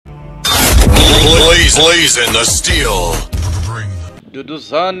blazing the steel.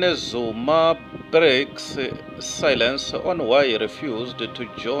 Duduzane Zuma breaks silence on why he refused to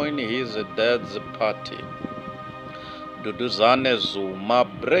join his dad's party. Duduzane Zuma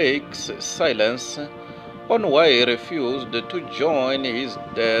breaks silence on why he refused to join his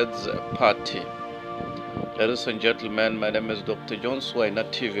dad's party. Ladies and gentlemen, my name is Dr. John Swainer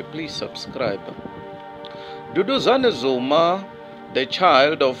TV. Please subscribe. Duduzane Zuma, the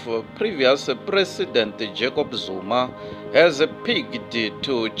child of previous President Jacob Zuma, has picked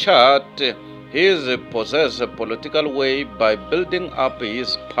to chart his possessed political way by building up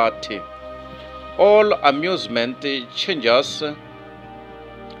his party. All amusement changes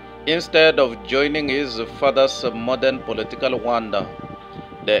instead of joining his father's modern political wonder,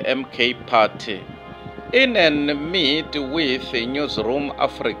 the MK party. In an meet with Newsroom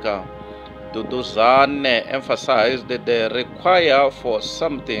Africa, Duduzane emphasized the require for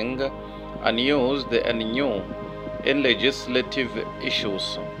something unused and new in legislative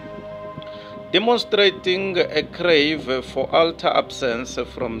issues, demonstrating a crave for utter absence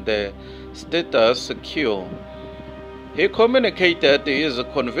from the status quo. He communicated his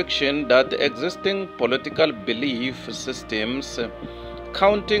conviction that existing political belief systems,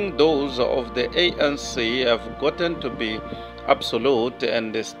 counting those of the ANC, have gotten to be absolute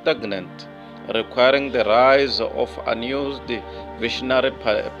and stagnant, requiring the rise of unused visionary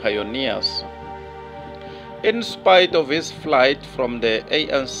pioneers. In spite of his flight from the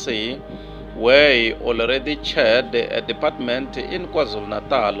ANC, where he already chaired a department in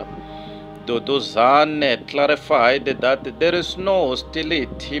KwaZulu-Natal, Duduzane clarified that there is no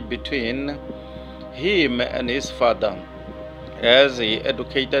hostility between him and his father, as he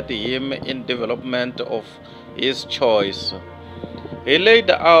educated him in development of his choice. He laid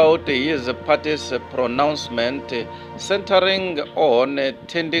out his party's pronouncement centering on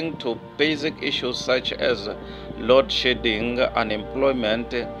tending to basic issues such as load shedding,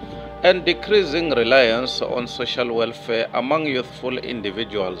 unemployment, and decreasing reliance on social welfare among youthful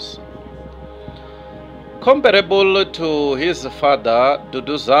individuals. Comparable to his father,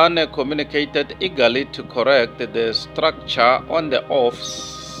 Duduzane communicated eagerly to correct the structure on the off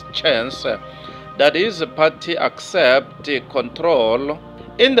chance that his party accept control.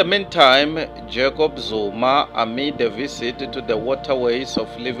 In the meantime, Jacob Zuma, amid a visit to the waterways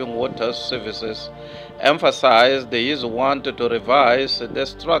of Living Water Services, emphasized his want to revise the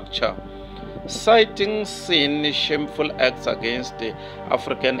structure, citing shameful acts against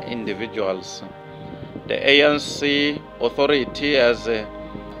African individuals. The ANC authority has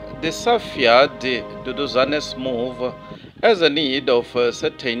deciphered Duduzane's move as a need of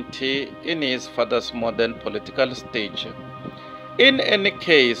certainty in his father's modern political stage. In any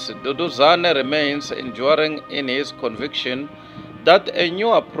case, Duduzane remains enduring in his conviction that a new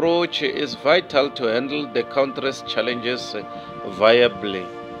approach is vital to handle the country's challenges viably.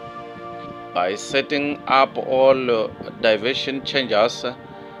 By setting up all diversion changes,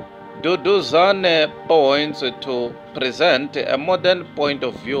 Duduzane points to present a modern point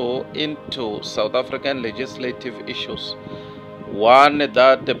of view into South African legislative issues, one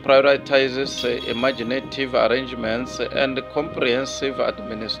that prioritizes imaginative arrangements and comprehensive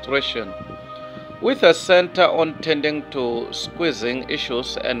administration, with a center on tending to squeezing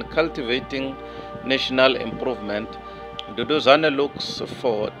issues and cultivating national improvement. Duduzane looks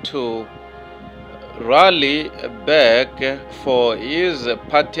to rally back for his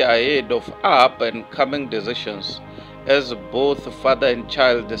party ahead of up and coming decisions, as both father and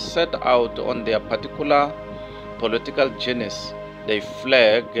child set out on their particular political journeys. They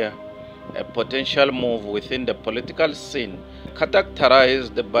flag a potential move within the political scene,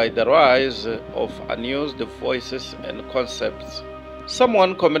 characterized by the rise of unused voices and concepts.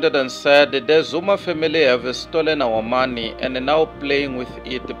 Someone commented and said, "The Zuma family have stolen our money and are now playing with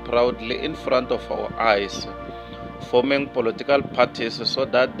it proudly in front of our eyes, forming political parties so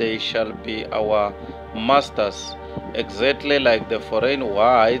that they shall be our masters, exactly like the foreign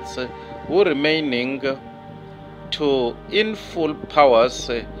whites who remaining to in full powers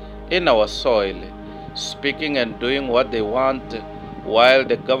in our soil, speaking and doing what they want while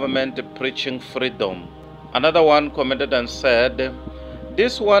the government preaching freedom." Another one commented and said,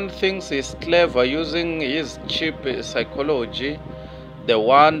 "This one thinks he's clever using his cheap psychology, the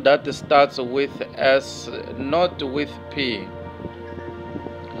one that starts with S, not with P.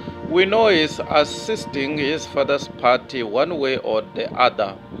 We know he's assisting his father's party one way or the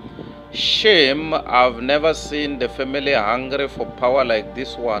other. Shame, I've never seen the family hungry for power like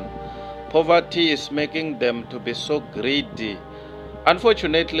this one. Poverty is making them to be so greedy.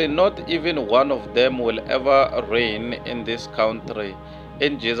 Unfortunately, not even one of them will ever reign in this country.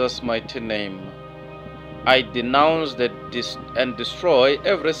 In Jesus' mighty name, I denounce and destroy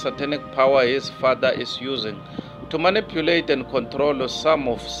every satanic power his father is using to manipulate and control some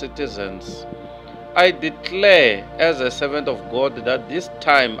of citizens. I declare as a servant of God that this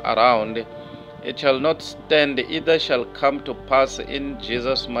time around it shall not stand, either shall come to pass in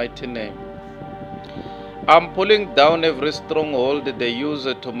Jesus' mighty name. I'm pulling down every stronghold they use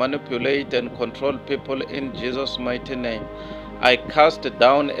to manipulate and control people in Jesus' mighty name. I cast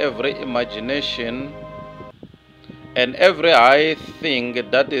down every imagination and every high thing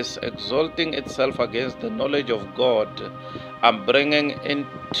that is exalting itself against the knowledge of God. I'm bringing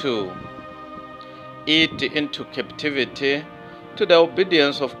into captivity to the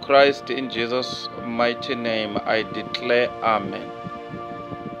obedience of Christ in Jesus' mighty name. I declare Amen.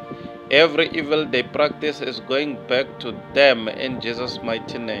 Every evil they practice is going back to them in Jesus'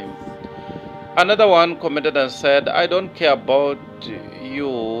 mighty name. Another one commented and said, I don't care about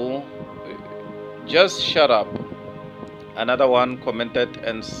you, just shut up. Another one commented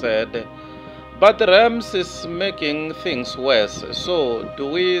and said, but Rams is making things worse, so do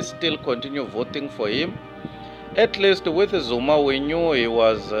we still continue voting for him? At least with Zuma we knew he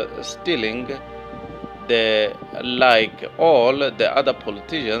was stealing like all the other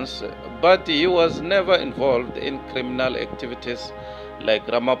politicians, but he was never involved in criminal activities like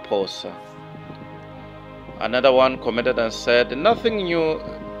Ramaphosa. Another one commented and said, nothing new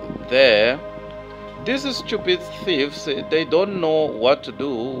there. These stupid thieves, they don't know what to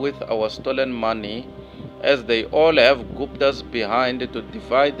do with our stolen money, as they all have Guptas behind to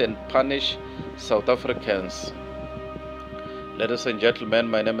divide and punish South Africans. Ladies and gentlemen,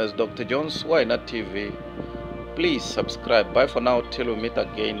 my name is Dr. Jones, Wina TV. Please subscribe. Bye for now till we meet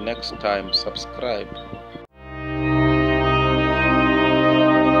again next time. Subscribe.